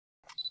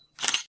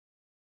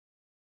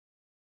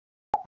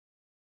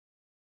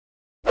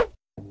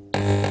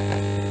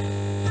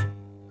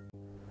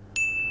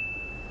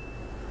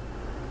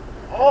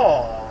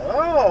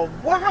Oh,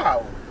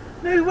 wow.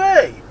 No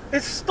way.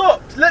 It's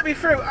stopped, let me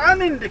through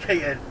and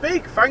indicated.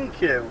 Big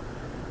thank you.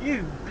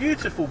 You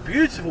beautiful,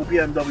 beautiful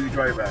BMW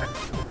driver.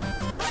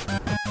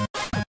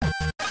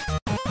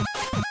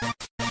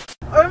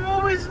 I'm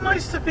always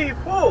nice to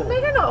people. No,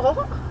 you're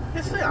not.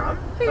 Yes, I am.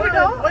 No, you're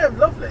not. I am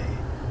lovely.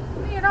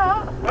 No, you're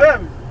not. I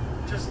am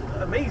just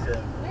amazing.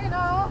 No, you're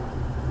not.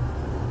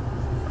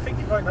 I think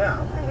you might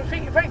now. I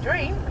think you're very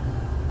dream.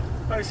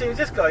 Oh, see,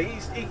 this guy,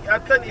 he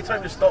had plenty of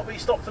time to stop, but he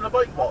stopped in a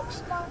bike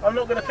box. I'm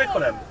not going to pick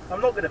on him. I'm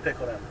not going to pick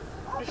on him.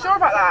 You sure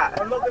about that?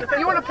 I'm not going to pick on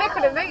him. You want to pick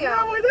on him, don't you? No,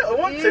 I don't. I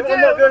want You to, do. but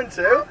I'm not going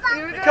to.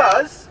 You do.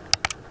 Because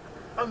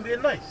I'm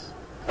being nice.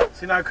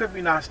 See, now I could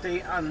be nasty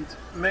and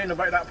moan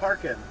about that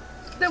parking.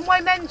 Then why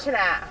mention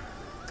it?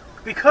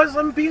 Because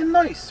I'm being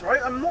nice,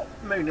 right? I'm not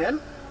mooning.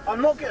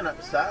 I'm not getting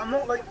upset. I'm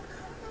not like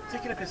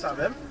taking a piss out of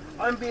him.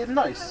 I'm being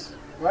nice,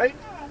 right?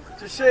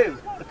 To show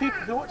the people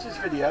who watch this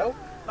video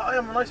that I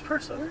am a nice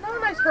person. You're not a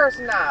nice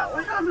person now.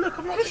 I am. Look,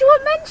 I'm not. Because you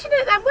wouldn't mention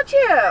it then, would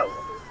you? No.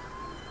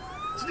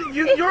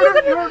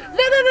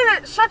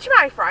 Shut your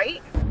mouth,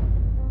 right?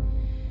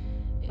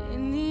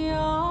 In the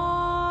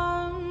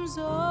arms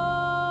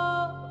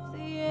of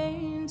the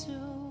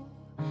angel,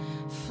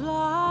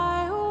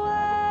 fly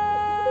away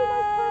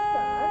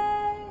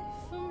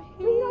from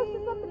Be nice to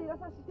somebody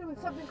that's actually doing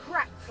something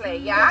correctly,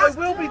 Yeah, yeah? I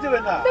will be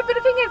doing that. No, but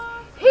the thing is,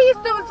 he's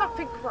doing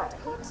something correct,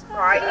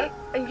 right? Yeah.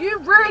 And you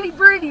really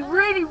want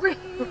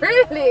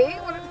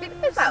to take the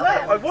piss out No, of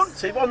him. I want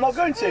to, but I'm not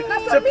going to.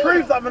 That's To what I mean.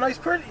 prove that I'm a nice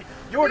person.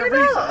 You're the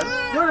You're reason.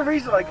 not. You're the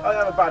reason like I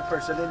am a bad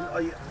person,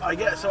 and I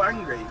get so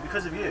angry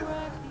because of you.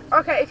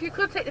 Okay, if you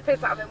could take the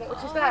piss out of him, what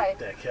would you say?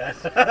 Dickhead.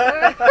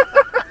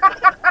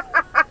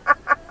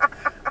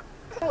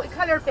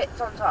 Multicolored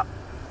bits on top.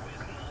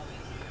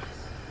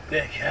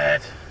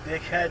 Dickhead.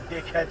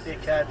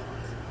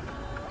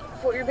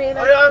 Thought you were being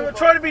nice. I am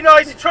trying to be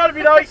nice. Trying to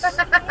be nice.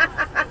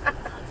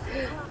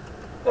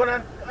 Go on,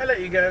 then. I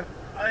let you go.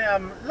 I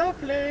am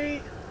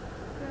lovely.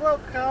 You're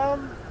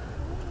welcome.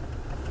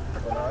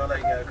 Come on, I'll let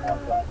you go. Come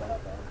on.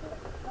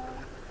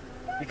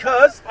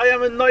 Because I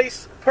am a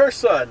nice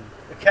person.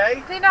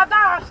 Okay. See,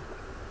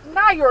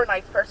 now you're a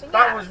nice person,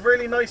 yeah. That was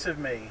really nice of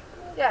me.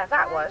 Yeah,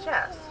 that was,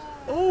 yes.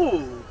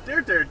 Ooh,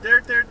 there.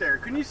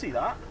 Can you see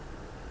that?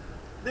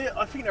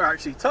 I think they're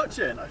actually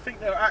touching. I think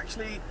they're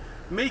actually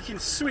making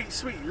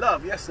sweet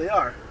love. Yes, they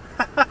are.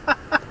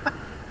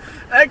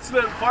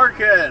 Excellent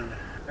parking.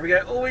 There we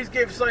go. Always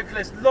give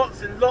cyclists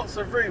lots and lots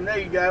of room. There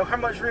you go. How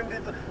much room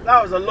did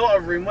that was a lot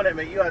of room, wasn't it,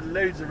 mate? You had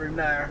loads of room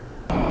there.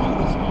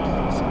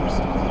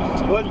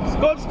 Go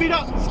on, speed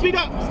up.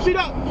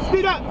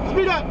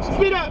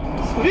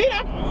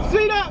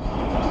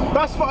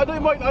 That's fine,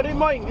 I don't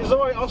mind. It's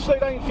alright, I'll slow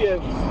down for you.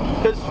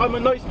 Because I'm a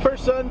nice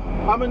person.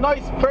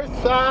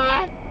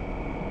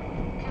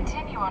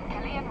 Continue on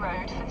Killian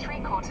Road for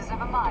 3/4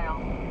 of a mile.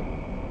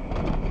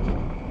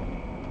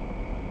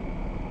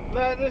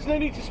 No, there's no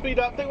need to speed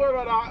up. Don't worry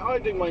about that. I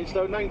don't mind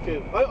slowing down for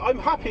you. I'm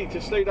happy to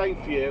slow down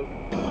for you.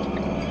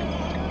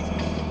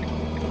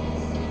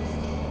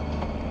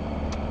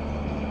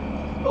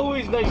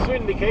 Always nice to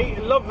indicate.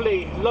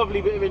 Lovely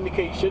bit of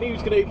indication. He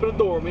was going to open a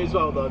door on me as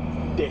well, then.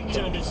 Dick.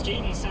 200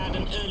 students had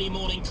an early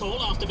morning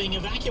call after being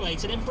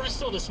evacuated in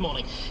Bristol this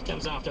morning.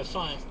 Comes after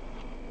 5.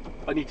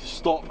 I need to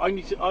stop.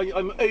 I'm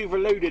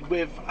overloaded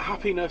with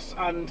happiness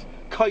and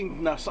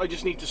kindness. I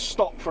just need to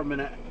stop for a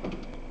minute.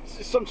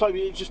 Sometimes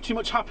it's just too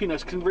much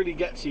happiness can really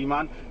get to you,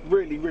 man.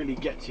 Really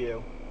get to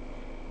you.